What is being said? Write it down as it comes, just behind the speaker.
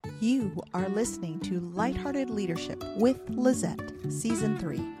You are listening to Lighthearted Leadership with Lizette, Season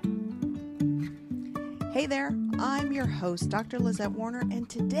 3. Hey there, I'm your host, Dr. Lizette Warner, and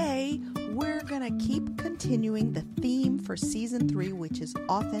today we're going to keep continuing the theme for Season 3, which is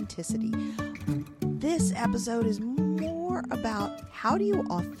authenticity. This episode is more about how do you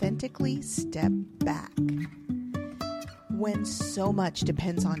authentically step back when so much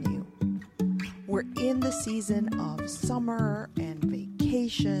depends on you. We're in the season of summer and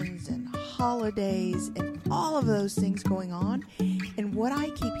vacations and holidays and all of those things going on. And what I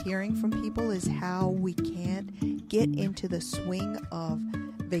keep hearing from people is how we can't get into the swing of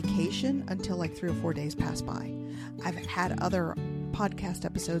vacation until like 3 or 4 days pass by. I've had other podcast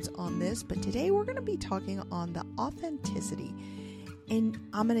episodes on this, but today we're going to be talking on the authenticity. And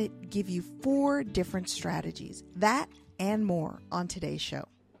I'm going to give you 4 different strategies, that and more on today's show.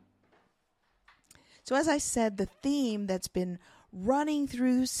 So as I said, the theme that's been running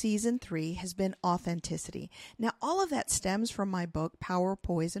through Season 3 has been authenticity. Now, all of that stems from my book, Power,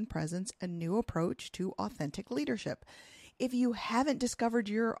 Poise, and Presence, A New Approach to Authentic Leadership. If you haven't discovered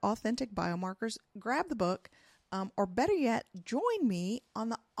your authentic biomarkers, grab the book, or better yet, join me on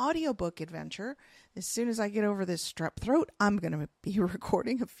the audiobook adventure. As soon as I get over this strep throat, I'm going to be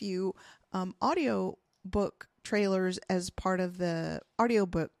recording a few audiobook trailers as part of the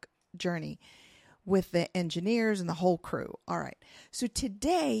audiobook journey with the engineers and the whole crew. All right. So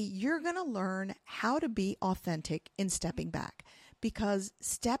today you're going to learn how to be authentic in stepping back, because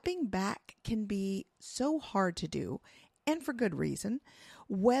stepping back can be so hard to do, and for good reason.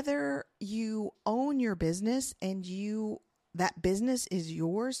 Whether you own your business and that business is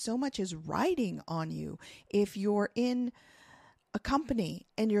yours, so much is riding on you. If you're in a company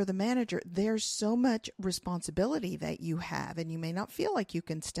and you're the manager, there's so much responsibility that you have, and you may not feel like you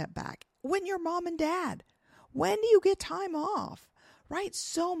can step back. When you're mom and dad, when do you get time off, right?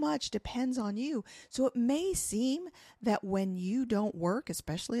 So much depends on you. So it may seem that when you don't work,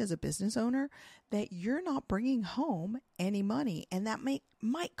 especially as a business owner, that you're not bringing home any money, and that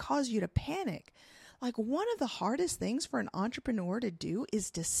might cause you to panic. Like, one of the hardest things for an entrepreneur to do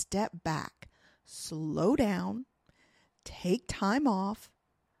is to step back, slow down, take time off.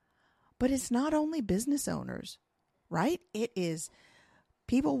 But it's not only business owners, right? It is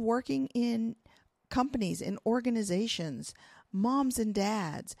people working in companies, in organizations, moms and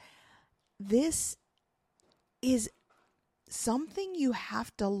dads. This is something you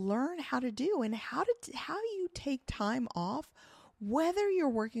have to learn how to do, and how you take time off, whether you're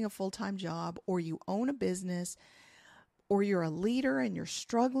working a full-time job or you own a business, or you're a leader and you're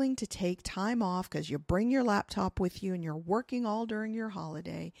struggling to take time off because you bring your laptop with you and you're working all during your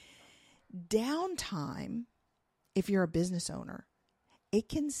holiday. Downtime, if you're a business owner, it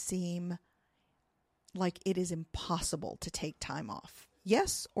can seem like it is impossible to take time off.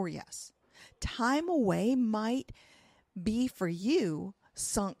 Yes or yes? Time away might be for you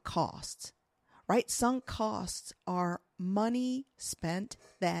sunk costs, right? Sunk costs are money spent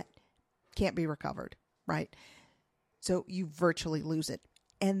that can't be recovered, right? So you virtually lose it.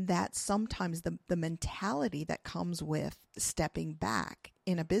 And that's sometimes the mentality that comes with stepping back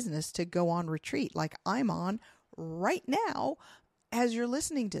in a business to go on retreat, like I'm on right now as you're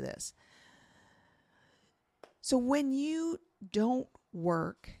listening to this. So when you don't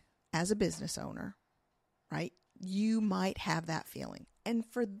work as a business owner, right, you might have that feeling. And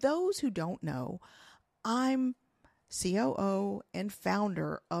for those who don't know, I'm COO and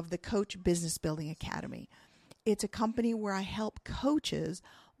founder of the Coach Business Building Academy. It's a company where I help coaches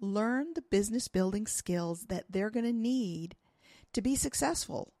learn the business building skills that they're going to need to be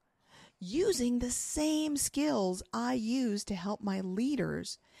successful, using the same skills I use to help my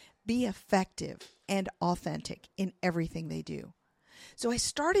leaders be effective and authentic in everything they do. So I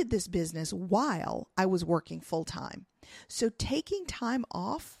started this business while I was working full time. So taking time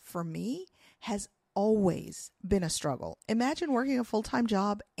off for me has always been a struggle. Imagine working a full-time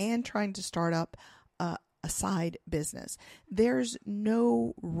job and trying to start up a side business. There's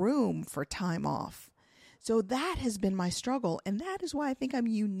no room for time off. So that has been my struggle. And that is why I think I'm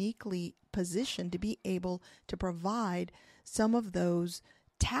uniquely positioned to be able to provide some of those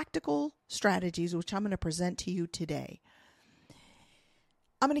tactical strategies, which I'm going to present to you today.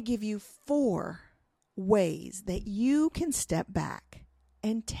 I'm going to give you 4 ways that you can step back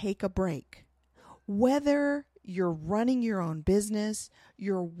and take a break. Whether you're running your own business,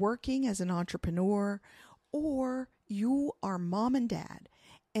 you're working as an entrepreneur, or you are mom and dad,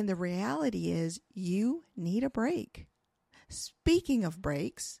 and the reality is you need a break. Speaking of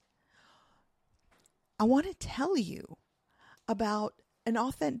breaks, I want to tell you about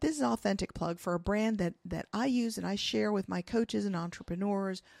this is an authentic plug for a brand that I use and I share with my coaches and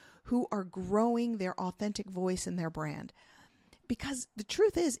entrepreneurs who are growing their authentic voice in their brand. Because the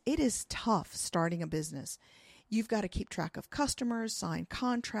truth is, it is tough starting a business. You've got to keep track of customers, sign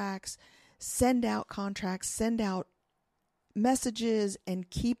contracts, send out messages, and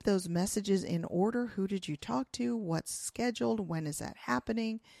keep those messages in order. Who did you talk to? What's scheduled? When is that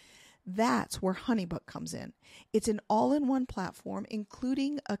happening? That's where HoneyBook comes in. It's an all-in-one platform,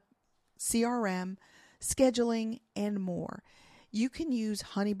 including a CRM, scheduling, and more. You can use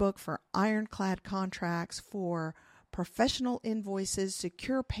HoneyBook for ironclad contracts, for professional invoices,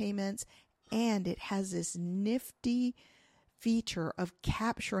 secure payments, and it has this nifty feature of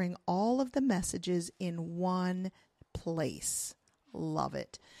capturing all of the messages in one place. Love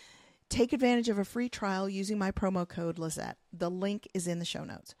it. Take advantage of a free trial using my promo code Lizette. The link is in the show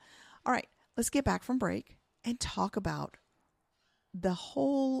notes. All right, let's get back from break and talk about the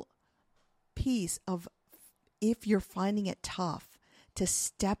whole piece of if you're finding it tough to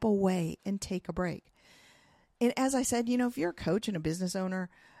step away and take a break. And as I said, if you're a coach and a business owner,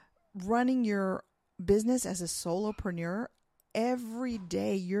 running your business as a solopreneur, every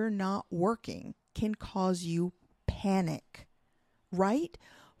day you're not working can cause you panic, right?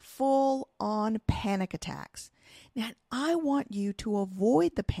 Full on panic attacks. Now, I want you to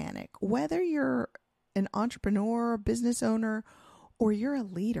avoid the panic, whether you're an entrepreneur, business owner, or you're a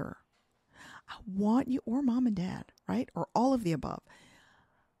leader. I want you, or mom and dad, right? Or all of the above.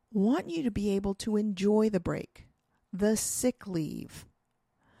 Want you to be able to enjoy the break, the sick leave,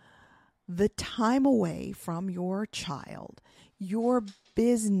 the time away from your child, your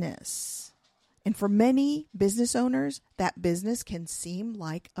business. And for many business owners, that business can seem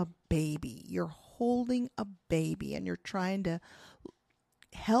like a baby. You're holding a baby and you're trying to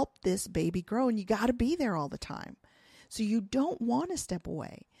help this baby grow, and you got to be there all the time. So you don't want to step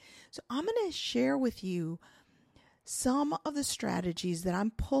away. So I'm going to share with you some of the strategies that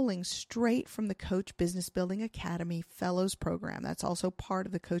I'm pulling straight from the Coach Business Building Academy Fellows Program. That's also part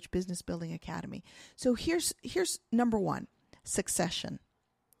of the Coach Business Building Academy. So here's number one, succession.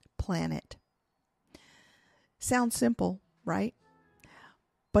 Plan it. Sounds simple, right?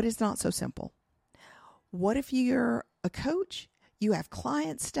 But it's not so simple. What if you're a coach, you have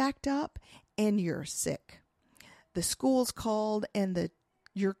clients stacked up, and you're sick? The school's called, and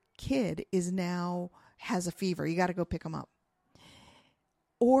your kid has a fever. You got to go pick them up.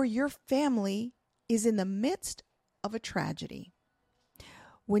 Or your family is in the midst of a tragedy.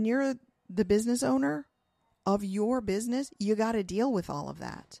 When you're the business owner of your business, you got to deal with all of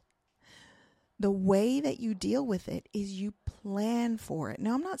that. The way that you deal with it is you plan for it.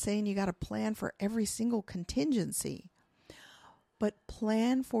 Now, I'm not saying you got to plan for every single contingency, but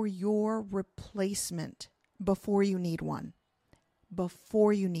plan for your replacement before you need one.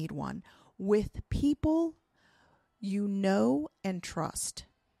 Before you need one. With people you know and trust.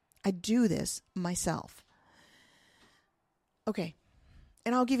 I do this myself. Okay,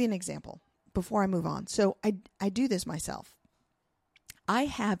 and I'll give you an example before I move on. So I do this myself. I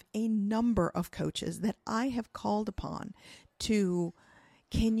have a number of coaches that I have called upon to,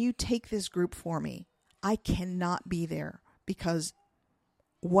 can you take this group for me? I cannot be there because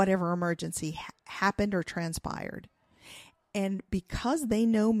whatever emergency happened or transpired. And because they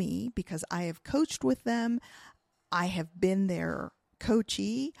know me, because I have coached with them, I have been their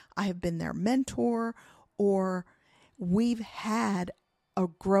coachee, I have been their mentor, or we've had a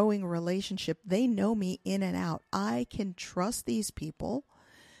growing relationship. They know me in and out. I can trust these people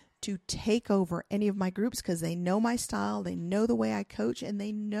to take over any of my groups because they know my style, they know the way I coach, and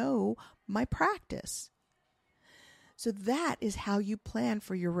they know my practice. So that is how you plan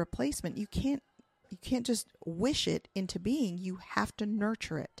for your replacement. You can't just wish it into being. You have to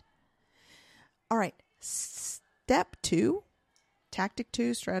nurture it. All right. Step 2, tactic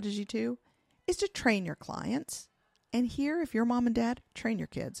 2, strategy 2 is to train your clients. And here, if you're mom and dad, train your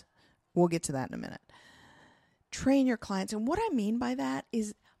kids. We'll get to that in a minute. Train your clients. And what I mean by that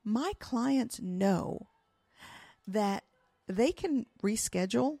is my clients know that they can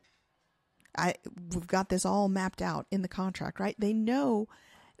reschedule. We've got this all mapped out in the contract, right? They know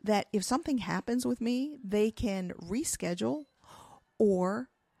that if something happens with me, they can reschedule or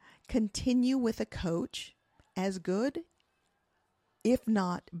continue with a coach as good, if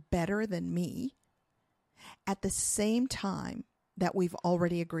not better than me, at the same time that we've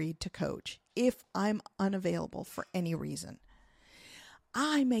already agreed to coach, if I'm unavailable for any reason.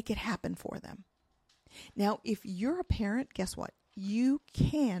 I make it happen for them. Now, if you're a parent, guess what? You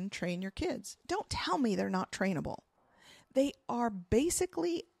can train your kids. Don't tell me they're not trainable. They are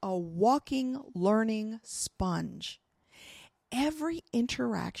basically a walking learning sponge. every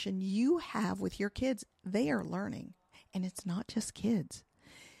interaction you have with your kids, they are learning. And it's not just kids.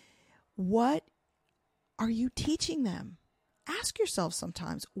 What are you teaching them? Ask yourself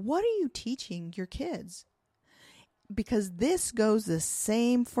sometimes, what are you teaching your kids? Because this goes the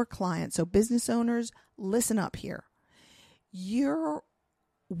same for clients. So business owners, listen up here. Your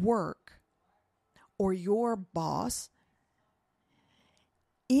work or your boss,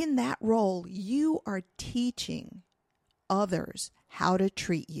 in that role, you are teaching others how to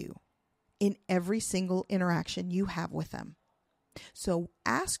treat you in every single interaction you have with them. So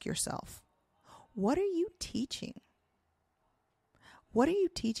ask yourself, what are you teaching? What are you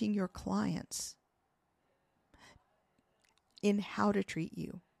teaching your clients in how to treat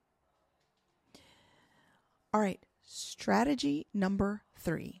you? All right, strategy number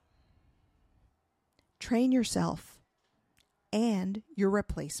 3. Train yourself and your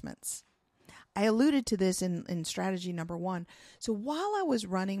replacements. I alluded to this in strategy number 1. So while I was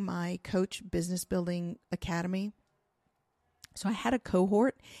running my Coach Business Building Academy, so I had a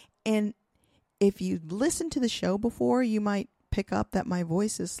cohort, and if you listened to the show before, you might pick up that my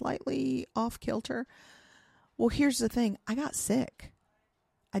voice is slightly off kilter. Well, here's the thing. I got sick.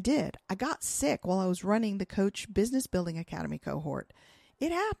 I did. I got sick while I was running the Coach Business Building Academy cohort.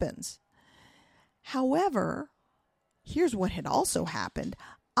 It happens. However, here's what had also happened.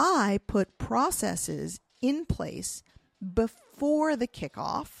 I put processes in place before the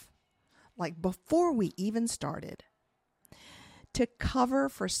kickoff, like before we even started, to cover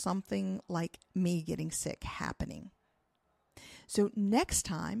for something like me getting sick happening. So next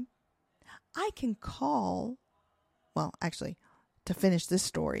time I can call, well, actually, to finish this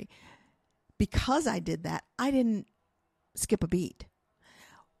story, because I did that, I didn't skip a beat.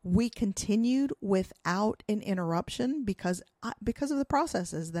 We continued without an interruption because of the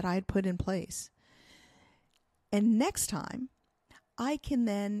processes that I had put in place. And next time, I can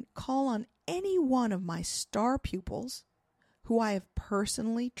then call on any one of my star pupils who I have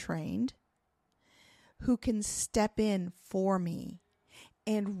personally trained, who can step in for me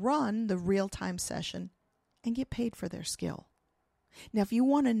and run the real-time session and get paid for their skill. Now, if you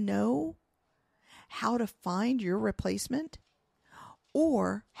want to know how to find your replacement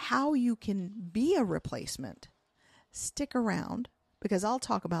or how you can be a replacement, stick around because I'll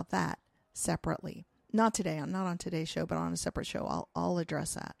talk about that separately. Not today. I'm not on today's show, but on a separate show, I'll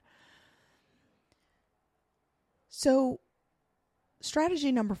address that. So,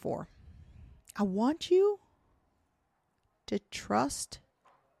 strategy number 4. I want you to trust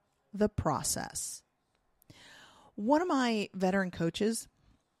the process. One of my veteran coaches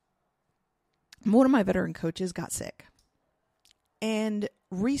got sick and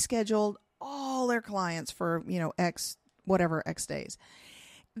rescheduled all their clients for, X days.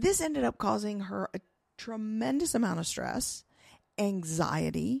 This ended up causing her a tremendous amount of stress,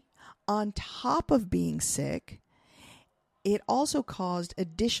 anxiety, on top of being sick. It also caused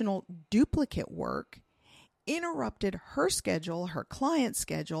additional duplicate work, interrupted her schedule, her client's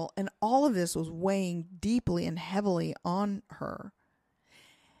schedule, and all of this was weighing deeply and heavily on her.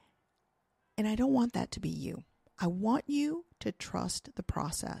 And I don't want that to be you. I want you to trust the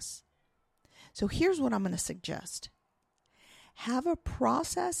process. So here's what I'm going to suggest. Have a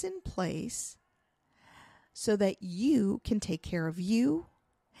process in place so that you can take care of you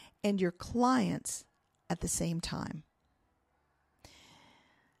and your clients at the same time.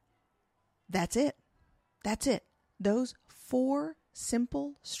 That's it. That's it. Those 4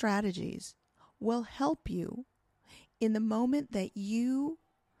 simple strategies will help you in the moment that you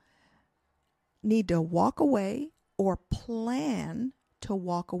need to walk away or plan to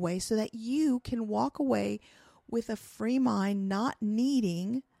walk away so that you can walk away with a free mind, not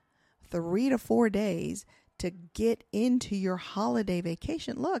needing 3 to 4 days to get into your holiday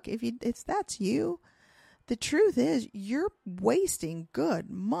vacation. Look, if that's you, the truth is you're wasting good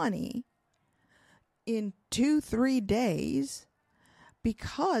money in 2-3 days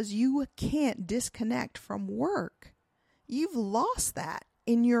because you can't disconnect from work. You've lost that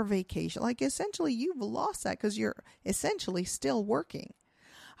in your vacation. Like essentially you've lost that because you're essentially still working.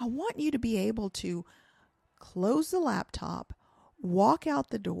 I want you to be able to close the laptop, walk out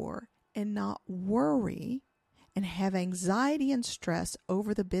the door, and not worry and have anxiety and stress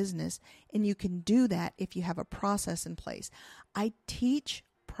over the business. And you can do that if you have a process in place. I teach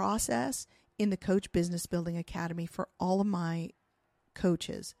process in the Coach Business Building Academy for all of my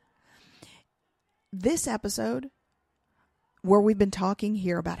coaches. This episode, where we've been talking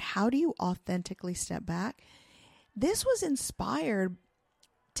here about how do you authentically step back, this was inspired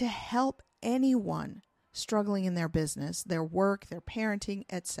to help anyone struggling in their business, their work, their parenting,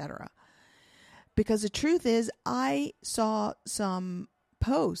 etc. Because the truth is, I saw some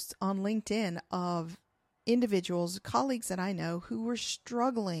posts on LinkedIn of individuals, colleagues that I know, who were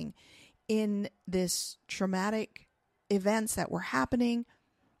struggling in this traumatic events that were happening,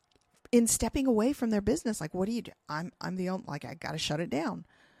 in stepping away from their business. Like, what do you do? I'm the only, like, I got to shut it down.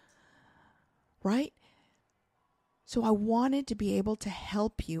 Right? So I wanted to be able to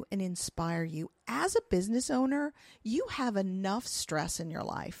help you and inspire you. As a business owner, you have enough stress in your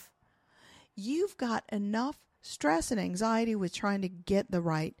life. You've got enough stress and anxiety with trying to get the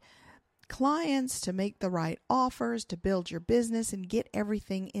right clients, to make the right offers, to build your business and get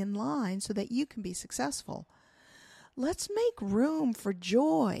everything in line so that you can be successful. Let's make room for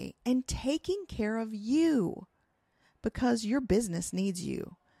joy and taking care of you, because your business needs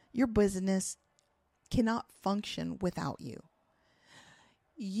you. Your business cannot function without you.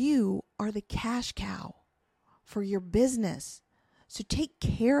 You are the cash cow for your business. So take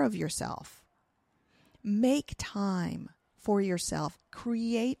care of yourself. Make time for yourself.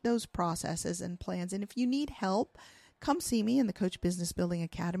 Create those processes and plans. And if you need help, come see me in the Coach Business Building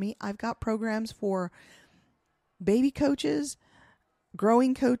Academy. I've got programs for baby coaches,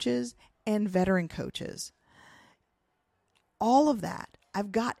 growing coaches, and veteran coaches. All of that.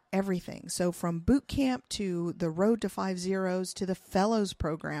 I've got everything. So from boot camp to the Road to 5 Zeros to the Fellows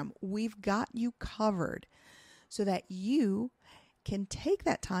program, we've got you covered so that you can take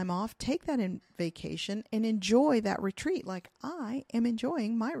that time off, take that in vacation, and enjoy that retreat like I am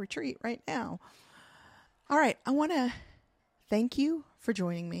enjoying my retreat right now. All right, I want to thank you for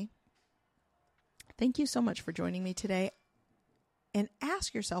joining me. Thank you so much for joining me today. And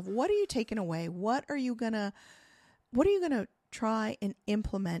ask yourself, what are you taking away? What are you gonna try and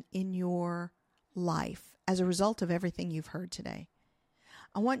implement in your life as a result of everything you've heard today?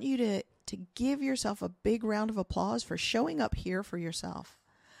 I want you to give yourself a big round of applause for showing up here for yourself.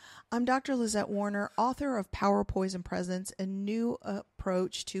 I'm Dr. Lizette Warner, author of Power, Poise, and Presence, a new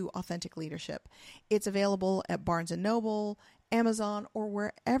approach to authentic leadership. It's available at Barnes & Noble, Amazon, or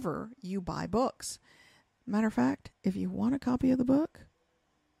wherever you buy books. Matter of fact, if you want a copy of the book,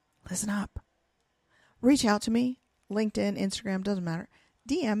 listen up. Reach out to me, LinkedIn, Instagram, doesn't matter.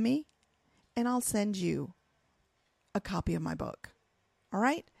 DM me, and I'll send you a copy of my book. All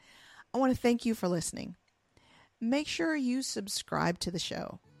right? I want to thank you for listening. Make sure you subscribe to the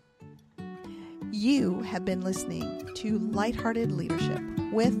show. You have been listening to Lighthearted Leadership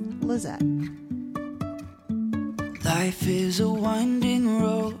with Lizette. Life is a winding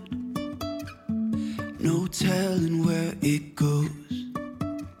road, no telling where it goes.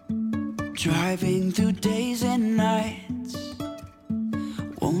 Driving through days and nights,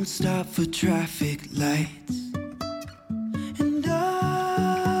 won't stop for traffic lights.